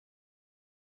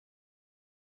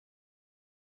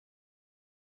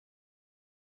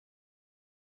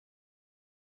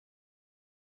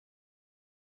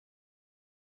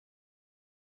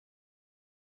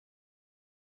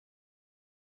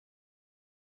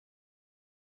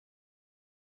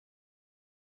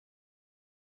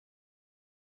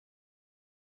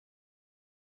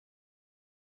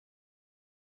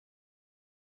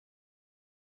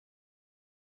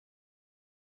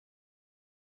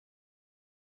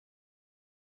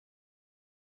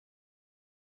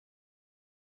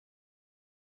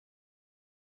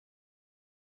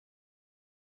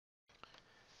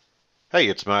Hey,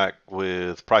 it's Mac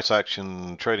with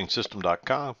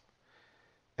PriceActionTradingSystem.com,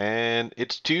 and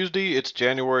it's Tuesday. It's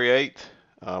January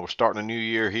 8th. We're starting a new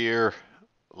year here.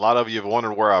 A lot of you have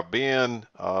wondered where I've been.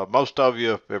 Most of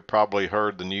you have probably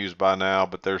heard the news by now,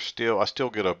 but I still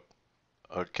get a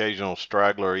occasional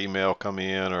straggler email come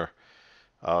in or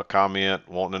comment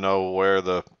wanting to know where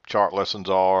the chart lessons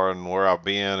are and where I've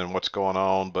been and what's going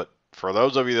on. But for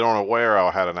those of you that aren't aware,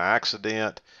 I had an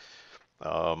accident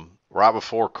right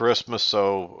before Christmas,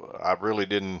 so I really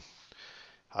didn't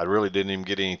even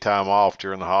get any time off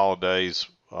during the holidays.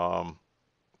 The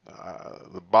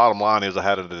bottom line is I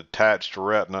had a detached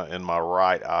retina in my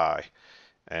right eye,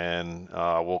 and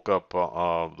I woke up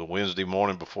the Wednesday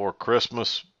morning before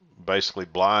Christmas, basically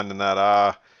blind in that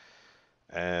eye,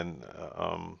 and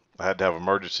I had to have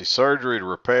emergency surgery to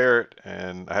repair it,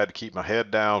 and I had to keep my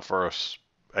head down for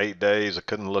 8 days. I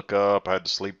couldn't look up. I had to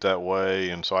sleep that way,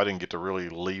 and so I didn't get to really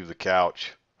leave the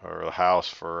couch or the house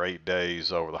for 8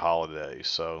 days over the holidays.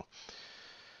 So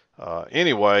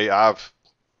anyway,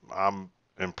 I'm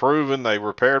improving. They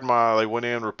went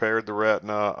in, repaired the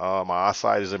retina. My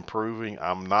eyesight is improving.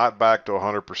 I'm not back to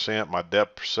 100%. My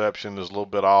depth perception is a little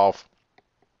bit off.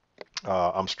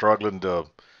 I'm struggling to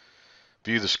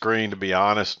view the screen, to be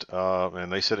honest. And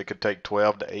they said it could take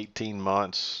 12 to 18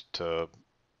 months to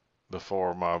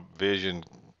before my vision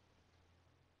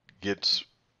gets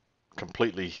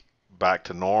completely back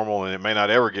to normal, and it may not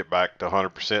ever get back to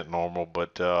 100% normal,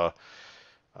 but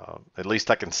at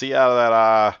least I can see out of that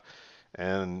eye.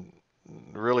 And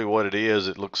really, what it is,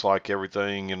 it looks like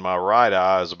everything in my right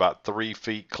eye is about 3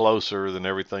 feet closer than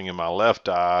everything in my left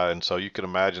eye, and so you can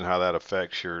imagine how that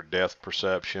affects your depth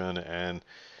perception. And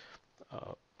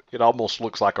uh, it almost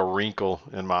looks like a wrinkle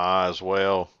in my eye as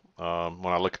well.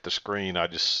 When I look at the screen,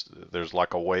 there's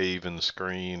like a wave in the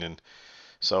screen, and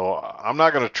so I'm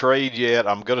not going to trade yet.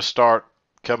 I'm going to start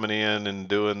coming in and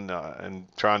doing and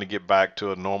trying to get back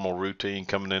to a normal routine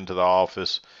coming into the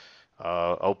office,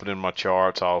 opening my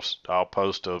charts. I'll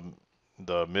post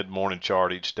the mid-morning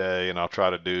chart each day, and I'll try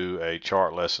to do a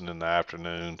chart lesson in the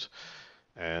afternoons.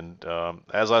 And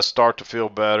as I start to feel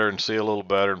better and see a little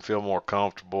better and feel more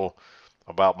comfortable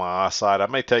about my eyesight, I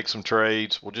may take some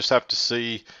trades. We'll just have to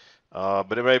see.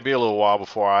 But it may be a little while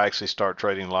before I actually start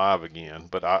trading live again.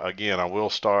 But again, I will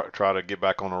try to get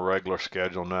back on a regular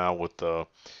schedule now with the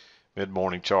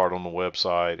mid-morning chart on the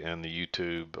website and the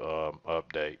YouTube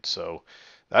update. So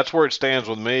that's where it stands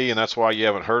with me, and that's why you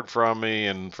haven't heard from me.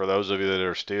 And for those of you that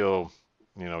are still,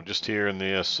 just hearing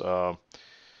this,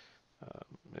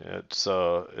 it's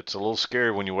a little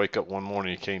scary when you wake up one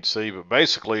morning you can't see. But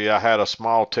basically, I had a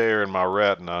small tear in my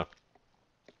retina,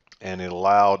 and it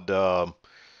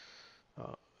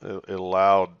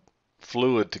allowed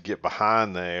fluid to get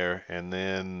behind there, and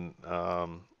then I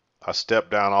stepped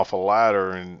down off a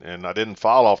ladder, and I didn't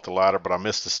fall off the ladder, but I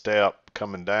missed a step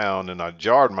coming down, and I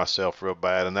jarred myself real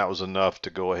bad, and that was enough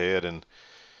to go ahead and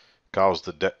cause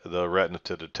the retina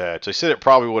to detach. They said it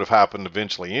probably would have happened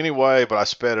eventually anyway, but I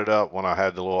sped it up when I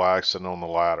had the little accident on the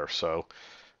ladder. So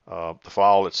the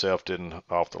fall itself didn't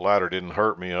off the ladder didn't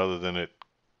hurt me, other than it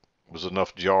was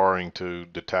enough jarring to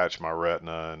detach my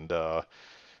retina. And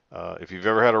if you've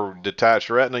ever had a detached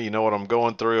retina, you know what I'm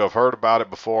going through. I've heard about it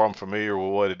before. I'm familiar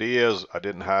with what it is. I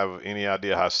didn't have any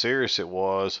idea how serious it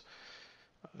was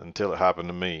until it happened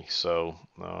to me. So,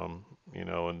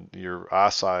 and your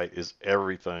eyesight is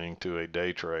everything to a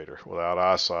day trader. Without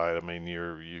eyesight, I mean,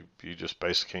 you just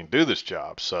basically can't do this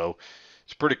job. So,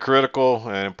 it's pretty critical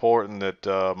and important that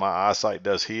my eyesight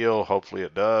does heal. Hopefully,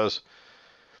 it does,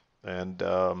 and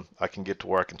I can get to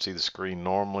where I can see the screen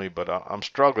normally. But I'm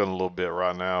struggling a little bit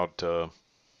right now so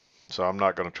I'm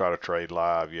not going to try to trade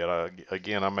live yet.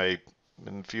 Again, I may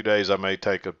in a few days I may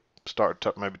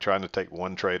maybe trying to take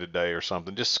one trade a day or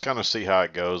something, just kind of see how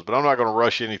it goes. But I'm not going to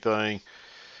rush anything.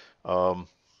 Um,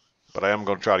 but I am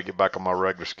going to try to get back on my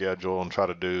regular schedule and try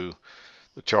to do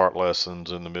the chart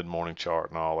lessons and the mid-morning chart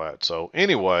and all that. So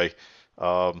anyway,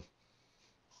 um,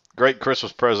 great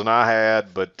Christmas present I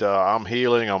had, but I'm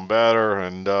healing, I'm better,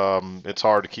 and it's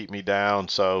hard to keep me down.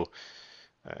 So,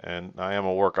 and I am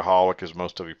a workaholic, as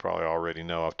most of you probably already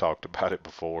know. I've talked about it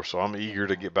before. So I'm eager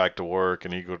to get back to work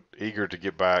and eager to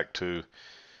get back to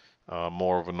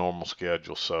more of a normal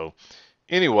schedule. So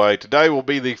anyway, today will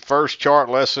be the first chart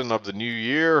lesson of the new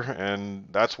year, and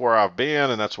that's where I've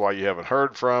been, and that's why you haven't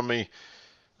heard from me.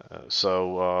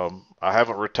 So I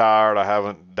haven't retired, I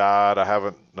haven't died, I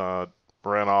haven't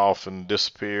ran off and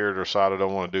disappeared or decided I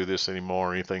don't want to do this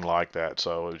anymore or anything like that.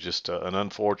 So it was just an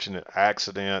unfortunate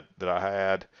accident that I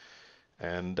had,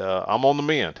 and I'm on the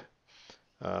mend.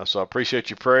 So I appreciate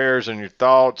your prayers and your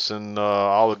thoughts and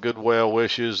all the good well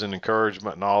wishes and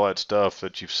encouragement and all that stuff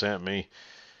that you've sent me.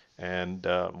 And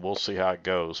we'll see how it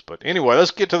goes. But anyway,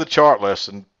 let's get to the chart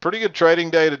lesson. Pretty good trading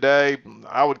day today.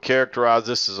 I would characterize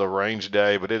this as a range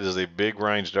day, but it is a big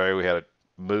range day. We had a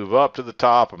move up to the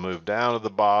top, a move down to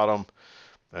the bottom,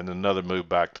 and another move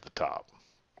back to the top.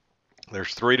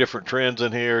 There's three different trends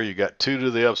in here. You got two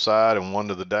to the upside and one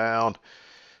to the down.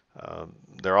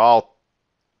 They're all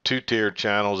two-tiered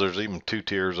channels. There's even two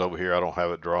tiers over here. I don't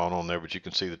have it drawn on there, but you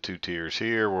can see the two tiers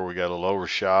here where we got a little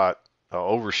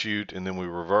overshoot, and then we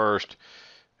reversed,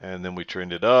 and then we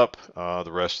trended up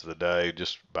the rest of the day,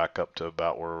 just back up to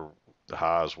about where the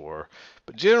highs were.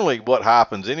 But generally what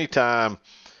happens anytime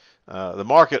the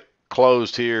market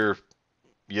closed here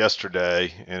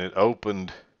yesterday and it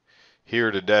opened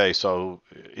here today. So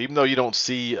even though you don't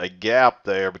see a gap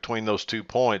there between those 2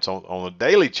 points on the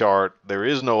daily chart, there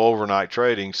is no overnight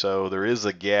trading, so there is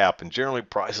a gap, and generally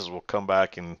prices will come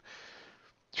back and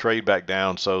trade back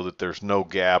down so that there's no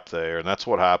gap there. And that's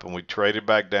what happened. We traded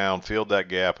back down, filled that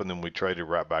gap, and then we traded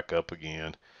right back up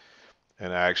again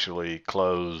and actually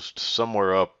closed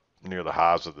somewhere up near the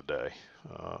highs of the day.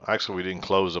 Actually, we didn't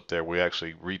close up there. We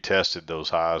actually retested those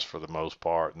highs for the most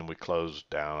part, and then we closed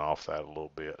down off that a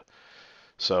little bit.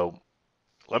 So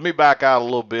let me back out a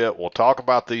little bit. We'll talk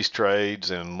about these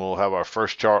trades, and we'll have our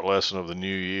first chart lesson of the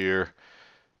new year,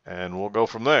 and we'll go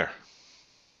from there.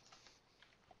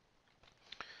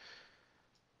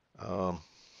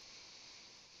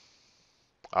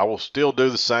 I will still do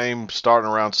the same starting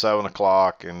around 7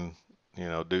 o'clock and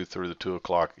do through the 2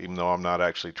 o'clock, even though I'm not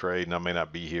actually trading. I may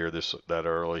not be here that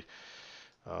early.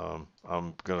 I'm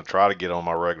going to try to get on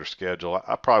my regular schedule.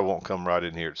 I probably won't come right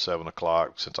in here at 7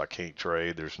 o'clock since I can't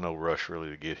trade. There's no rush really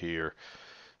to get here.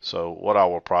 So what I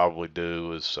will probably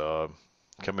do is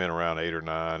come in around 8 or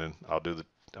 9, and I'll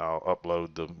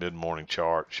upload the mid-morning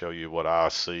chart, show you what I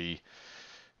see,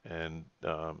 and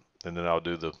then I'll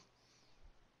do the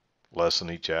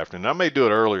lesson each afternoon. I may do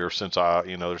it earlier since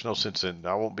there's no sense in,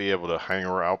 I won't be able to hang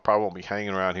around. I probably won't be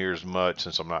hanging around here as much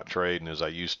since I'm not trading as I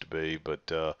used to be,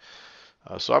 but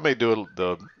so I may do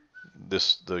the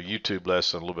YouTube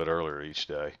lesson a little bit earlier each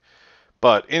day.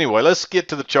 But anyway, let's get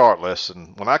to the chart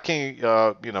lesson. When I came,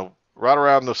 right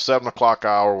around the 7 o'clock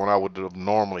hour when I would have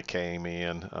normally came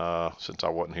in, since I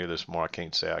wasn't here this morning, I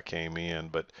can't say I came in,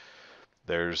 but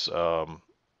there's a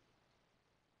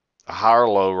higher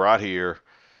low right here.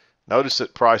 Notice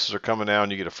that prices are coming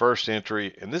down. You get a first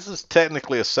entry, and this is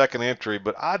technically a second entry,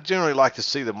 but I generally like to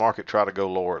see the market try to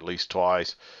go lower at least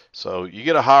twice. So you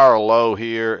get a higher low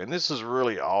here, and this is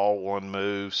really all one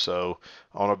move. So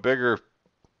on a bigger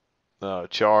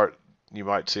chart, you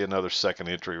might see another second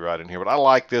entry right in here. But I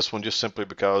like this one just simply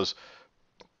because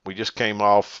we just came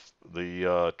off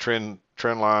the trend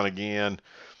line again,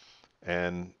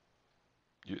 and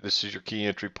this is your key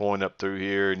entry point up through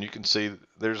here, and you can see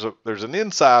there's an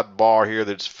inside bar here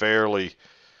that's fairly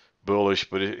bullish,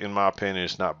 but in my opinion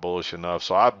it's not bullish enough.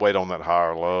 So I'd wait on that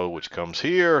higher low, which comes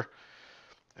here,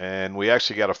 and we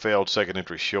actually got a failed second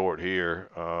entry short here.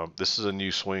 This is a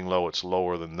new swing low. It's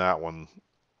lower than that one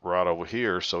right over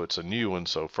here, so it's a new one.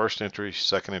 So first entry,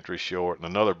 second entry short, and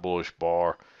another bullish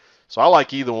bar. So I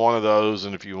like either one of those,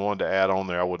 and if you wanted to add on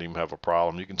there, I wouldn't even have a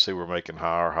problem. You can see we're making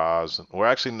higher highs. We're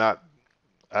actually not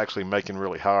making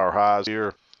really higher highs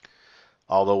here,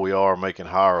 although we are making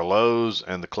higher lows,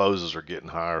 and the closes are getting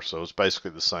higher. So it's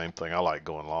basically the same thing. I like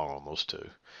going long on those two.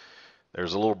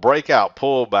 There's a little breakout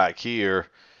pullback here,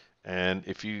 and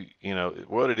if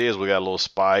what it is, we got a little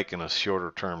spike and a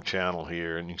shorter term channel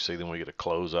here, and you can see then we get a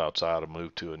close outside, a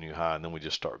move to a new high, and then we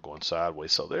just start going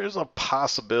sideways. So there's a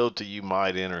possibility you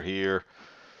might enter here,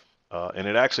 and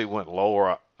it actually went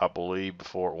lower, I believe,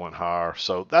 before it went higher.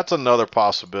 So that's another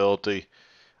possibility.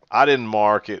 I didn't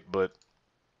mark it, but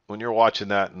when you're watching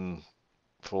that in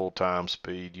full time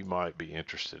speed, you might be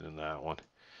interested in that one.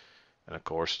 And of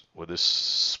course, with this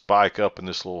spike up in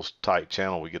this little tight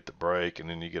channel, we get the break, and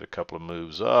then you get a couple of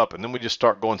moves up, and then we just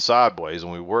start going sideways,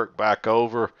 and we work back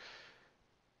over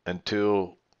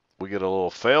until we get a little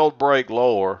failed break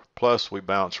lower, plus we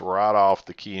bounce right off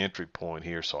the key entry point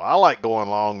here. So I like going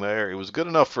long there. It was good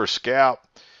enough for a scalp.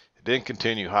 It didn't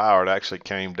continue higher. It actually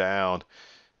came down,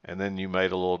 and then you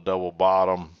made a little double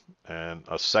bottom and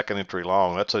a second entry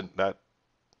long. That's that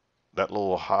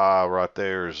little high right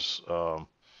there is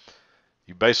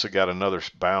you basically got another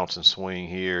bounce and swing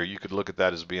here. You could look at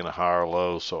that as being a higher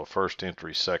low, so a first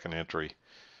entry, second entry,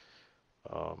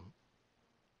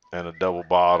 and a double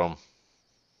bottom,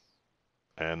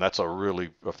 and that's a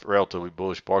relatively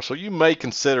bullish bar. So you may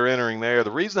consider entering there.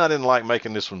 The reason I didn't like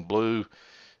making this one blue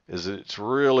is that it's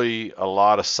really a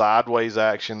lot of sideways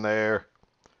action there.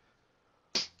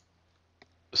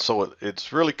 So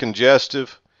it's really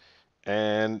congestive.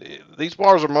 And these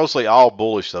bars are mostly all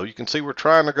bullish, though. You can see we're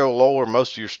trying to go lower.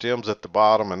 Most of your stems at the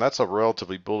bottom, and that's a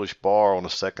relatively bullish bar on a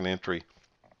second entry.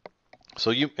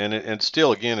 So and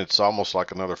still, again, it's almost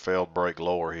like another failed break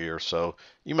lower here. So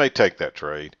you may take that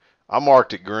trade. I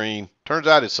marked it green. Turns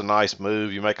out it's a nice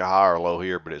move. You make a high or low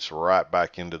here, but it's right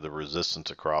back into the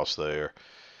resistance across there.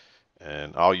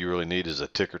 And all you really need is a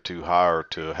tick or two higher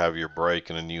to have your break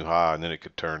and a new high, and then it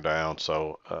could turn down.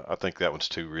 So I think that one's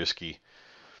too risky.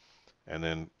 And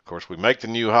then, of course, we make the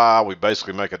new high. We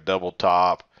basically make a double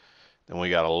top. Then we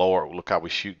got a lower, look how we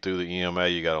shoot through the EMA.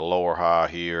 You got a lower high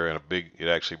here and it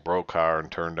actually broke higher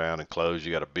and turned down and closed.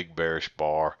 You got a big bearish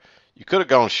bar. You could have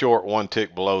gone short one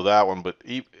tick below that one, but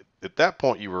at that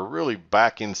point you were really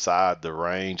back inside the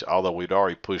range, although we'd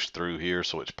already pushed through here,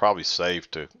 so it's probably safe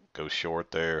to go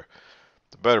short there.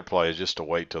 The better play is just to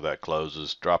wait till that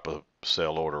closes, drop a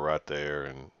sell order right there,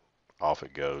 and off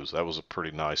it goes. That was a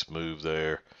pretty nice move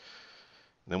there.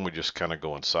 Then we're just kind of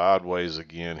going sideways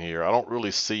again here. I don't really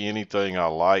see anything I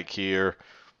like here.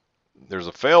 There's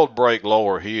a failed break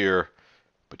lower here,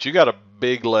 but you got a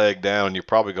big leg down. You're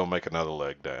probably going to make another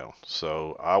leg down.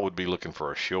 So I would be looking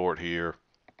for a short here.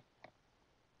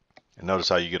 And notice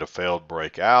how you get a failed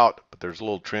break out, but there's a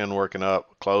little trend working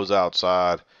up, close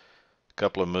outside, a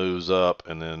couple of moves up,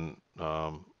 and then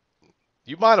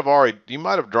you might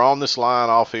have drawn this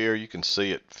line off here. You can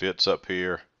see it fits up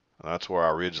here. That's where I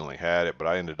originally had it, but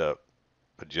I ended up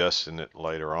adjusting it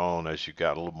later on as you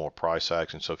got a little more price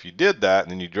action. So if you did that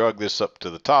and then you drug this up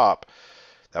to the top,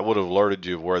 that would have alerted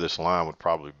you of where this line would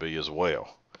probably be as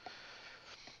well.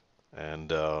 And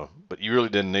but you really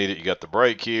didn't need it. You got the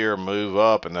break here, move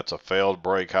up, and that's a failed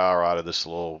break higher out of this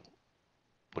little,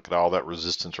 look at all that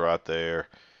resistance right there.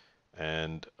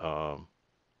 And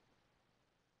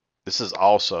this is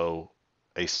also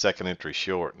a second entry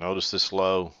short. Notice this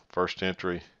low, first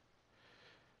entry,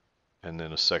 and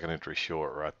then a second entry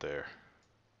short right there,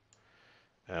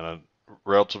 and a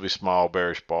relatively small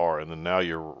bearish bar, and then now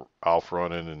you're off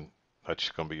running, and that's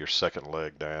going to be your second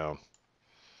leg down,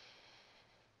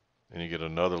 and you get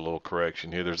another little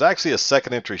correction here. There's actually a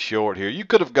second entry short here. You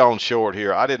could have gone short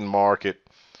here. I didn't mark it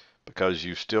because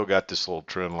you've still got this little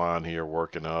trend line here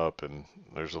working up, and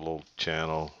there's a little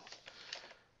channel,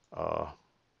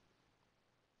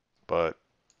 but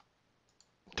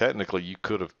technically, you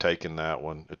could have taken that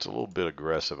one. It's a little bit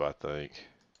aggressive, I think.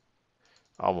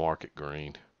 I'll mark it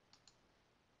green.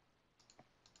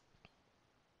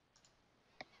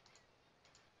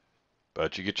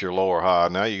 But you get your lower high.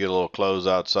 Now you get a little close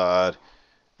outside,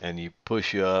 and you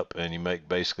push up, and you make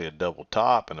basically a double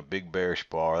top and a big bearish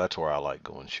bar. That's where I like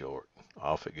going short.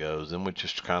 Off it goes. Then we're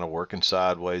just kind of working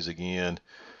sideways again.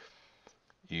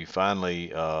 You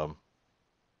finally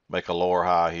make a lower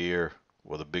high here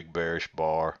with a big bearish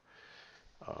bar.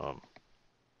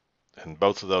 And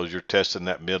both of those, you're testing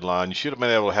that midline. You should have been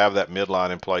able to have that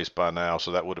midline in place by now,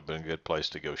 so that would have been a good place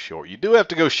to go short. You do have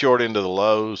to go short into the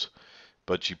lows,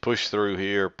 but you push through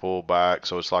here, pull back,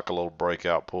 so it's like a little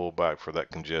breakout pullback for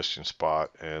that congestion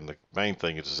spot. And the main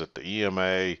thing is that the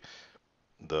EMA,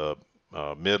 the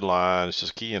midline, it's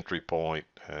just key entry point,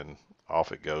 and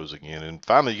off it goes again. And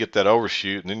finally, you get that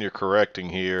overshoot, and then you're correcting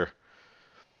here.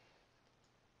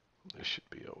 This should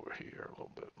be over here a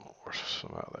little bit more.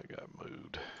 Somehow that got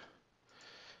moved.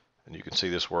 And you can see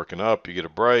this working up. You get a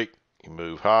break, you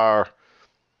move higher.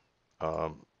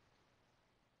 Not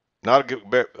a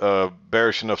good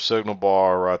bearish enough signal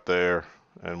bar right there.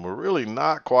 And we're really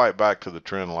not quite back to the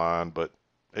trend line, but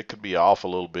it could be off a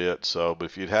little bit. So, but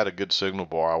if you'd had a good signal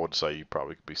bar, I would say you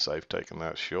probably could be safe taking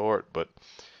that short. But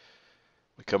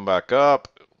we come back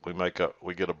up,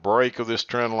 we get a break of this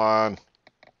trend line,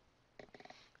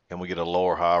 and we get a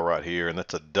lower high right here, and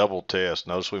that's a double test.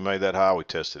 Notice we made that high. We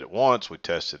tested it once, we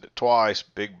tested it twice.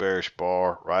 Big bearish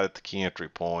bar right at the key entry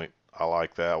point. I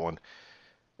like that one.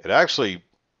 It actually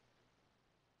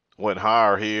went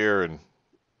higher here,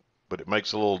 but it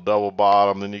makes a little double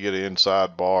bottom. Then you get an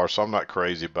inside bar. So I'm not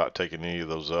crazy about taking any of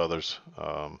those others.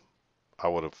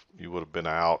 You would have been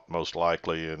out most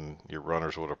likely, and your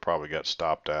runners would have probably got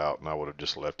stopped out, and I would have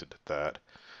just left it at that.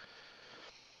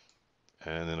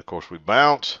 And then, of course, we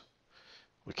bounce.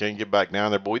 We can't get back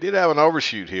down there, but we did have an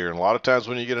overshoot here. And a lot of times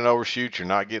when you get an overshoot, you're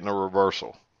not getting a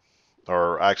reversal.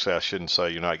 Or actually, I shouldn't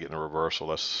say you're not getting a reversal.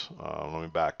 Let me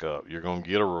back up. You're going to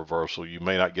get a reversal. You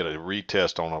may not get a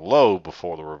retest on a low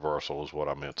before the reversal is what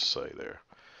I meant to say there.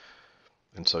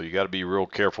 And so you got to be real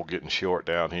careful getting short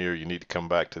down here. You need to come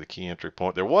back to the key entry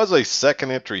point. There was a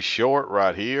second entry short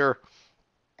right here.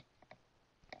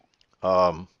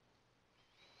 A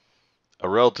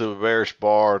relative bearish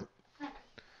bar.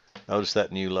 Notice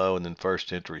that new low and then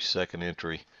first entry, second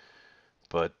entry.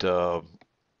 But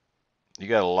you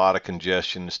got a lot of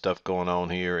congestion and stuff going on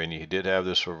here, and you did have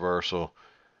this reversal.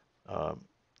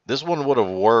 This one would have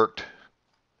worked.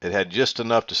 It had just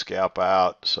enough to scalp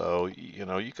out, so you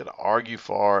know you could argue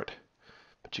for it,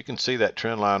 but you can see that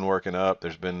trend line working up.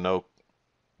 There's been no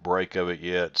break of it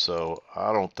yet, so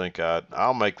I don't think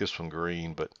I'll make this one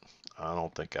green, but I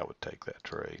don't think I would take that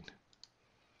trade.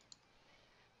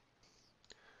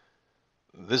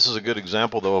 This is a good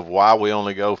example though of why we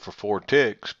only go for 4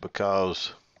 ticks,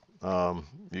 because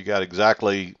you got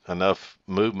exactly enough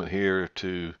movement here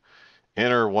to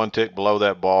enter 1 tick below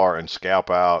that bar and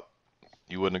scalp out.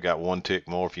 You wouldn't have got 1 tick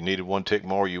more. If you needed 1 tick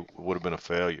more, you would have been a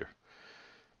failure.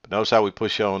 But notice how we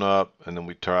push on up and then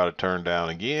we try to turn down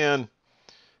again,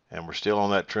 and we're still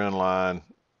on that trend line.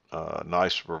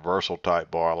 Nice reversal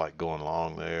type bar, like going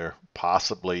long there.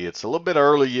 Possibly it's a little bit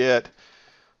early yet.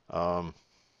 The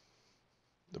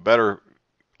better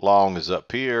long is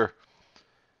up here,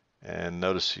 and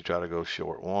notice you try to go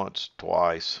short once,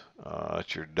 twice.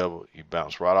 That's your double. You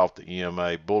bounce right off the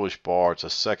EMA. Bullish bar. It's a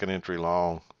second entry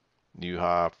long. New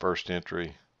high, first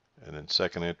entry, and then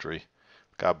second entry.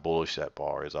 Look how bullish that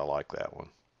bar is. I like that one.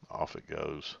 Off it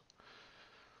goes.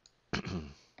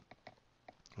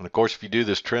 And of course, if you do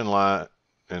this trend line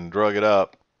and drug it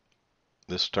up,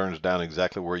 this turns down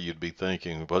exactly where you'd be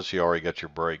thinking. Plus, you already got your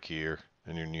break here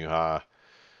and your new high.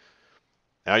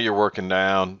 Now you're working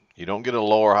down. You don't get a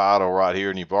lower high till right here,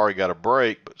 and you've already got a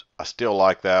break, but I still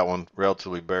like that one.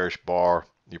 Relatively bearish bar.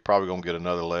 You're probably going to get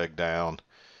another leg down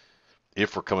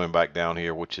if we're coming back down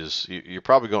here, which is, you're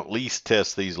probably going to at least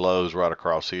test these lows right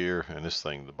across here, and this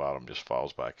thing at the bottom just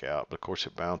falls back out. But of course,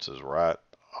 it bounces right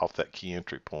off that key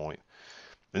entry point.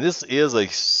 And this is a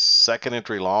second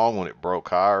entry long when it broke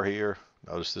higher here.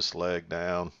 Notice this leg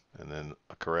down, and then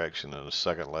a correction and a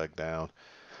second leg down.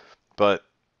 But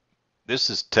this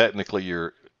is technically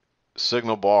your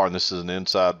signal bar, and this is an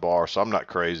inside bar, so I'm not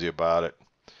crazy about it.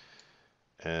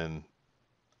 And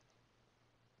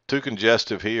too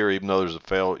congestive here, even though there's a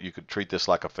failed, you could treat this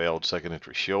like a failed second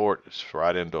entry short. It's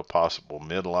right into a possible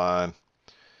midline.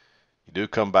 You do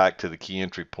come back to the key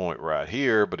entry point right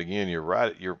here, but again,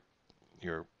 you're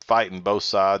fighting both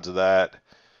sides of that.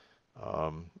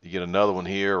 You get another one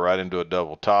here right into a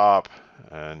double top,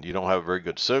 and you don't have a very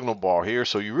good signal bar here,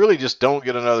 so you really just don't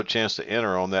get another chance to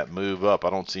enter on that move up. I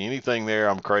don't see anything there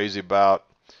I'm crazy about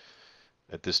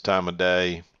at this time of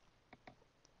day.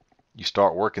 You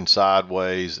start working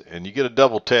sideways, and you get a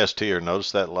double test here.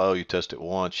 Notice that low, you test it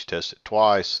once, you test it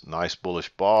twice. Nice bullish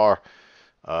bar.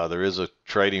 There is a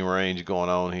trading range going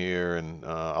on here, and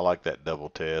I like that double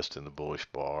test and the bullish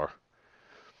bar.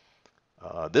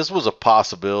 This was a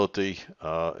possibility.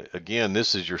 Again,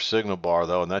 this is your signal bar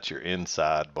though, and that's your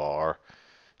inside bar.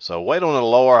 So wait on a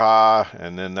lower high,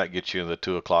 and then that gets you in the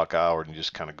 2 o'clock hour, and you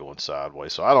just kind of going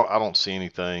sideways. So I don't see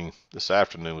anything. This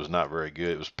afternoon was not very good.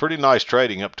 It was pretty nice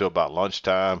trading up to about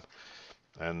lunchtime,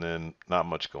 and then not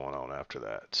much going on after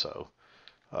that. So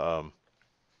the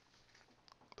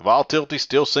volatility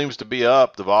still seems to be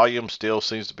up. The volume still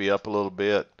seems to be up a little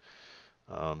bit.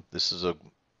 This is a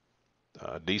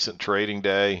decent trading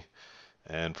day,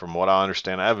 and from what I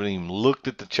understand, I haven't even looked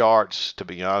at the charts, to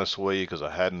be honest with you, because I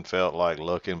hadn't felt like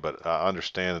looking, but I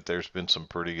understand that there's been some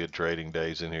pretty good trading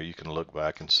days in here. You can look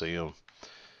back and see them.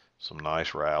 Some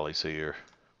nice rallies here.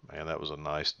 Man, that was a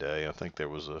nice day. I think there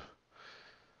was a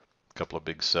couple of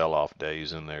big sell-off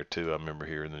days in there too. I remember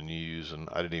hearing the news, and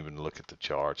I didn't even look at the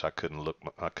charts. I couldn't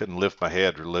lift my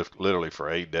head literally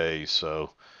for 8 days. So,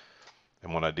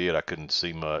 and when I did, I couldn't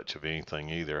see much of anything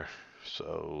either.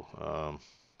 So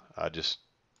I just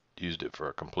used it for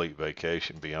a complete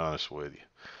vacation, to be honest with you.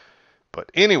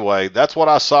 But anyway, that's what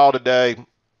I saw today.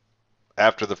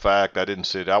 After the fact, I didn't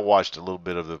see it. I watched a little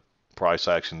bit of the price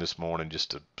action this morning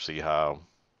just to see how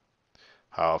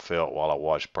I felt while I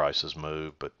watched prices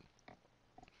move. But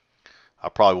I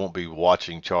probably won't be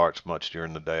watching charts much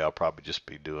during the day. I'll probably just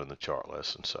be doing the chart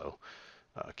lesson. So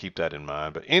keep that in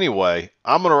mind. But anyway,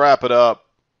 I'm going to wrap it up.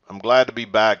 I'm glad to be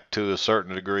back to a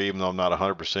certain degree, even though I'm not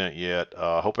 100% yet.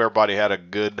 Hope everybody had a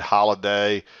good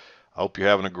holiday. I hope you're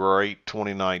having a great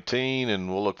 2019, and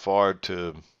we'll look forward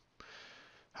to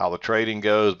how the trading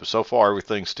goes. But so far,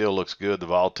 everything still looks good. The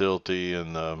volatility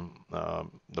and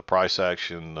the price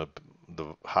action,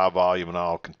 the high volume and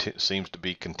all seems to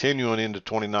be continuing into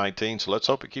 2019. So let's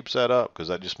hope it keeps that up, because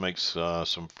that just makes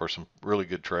for some really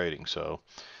good trading. So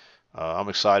I'm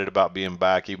excited about being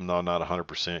back, even though I'm not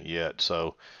 100% yet.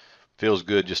 So feels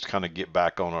good just to kind of get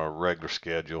back on a regular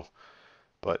schedule.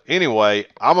 But anyway,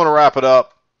 I'm going to wrap it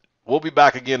up. we'll be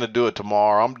back again to do it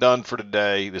tomorrow. I'm done for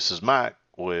today. This is Mac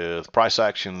with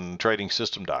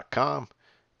PriceActionTradingSystem.com,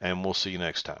 and we'll see you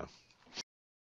next time.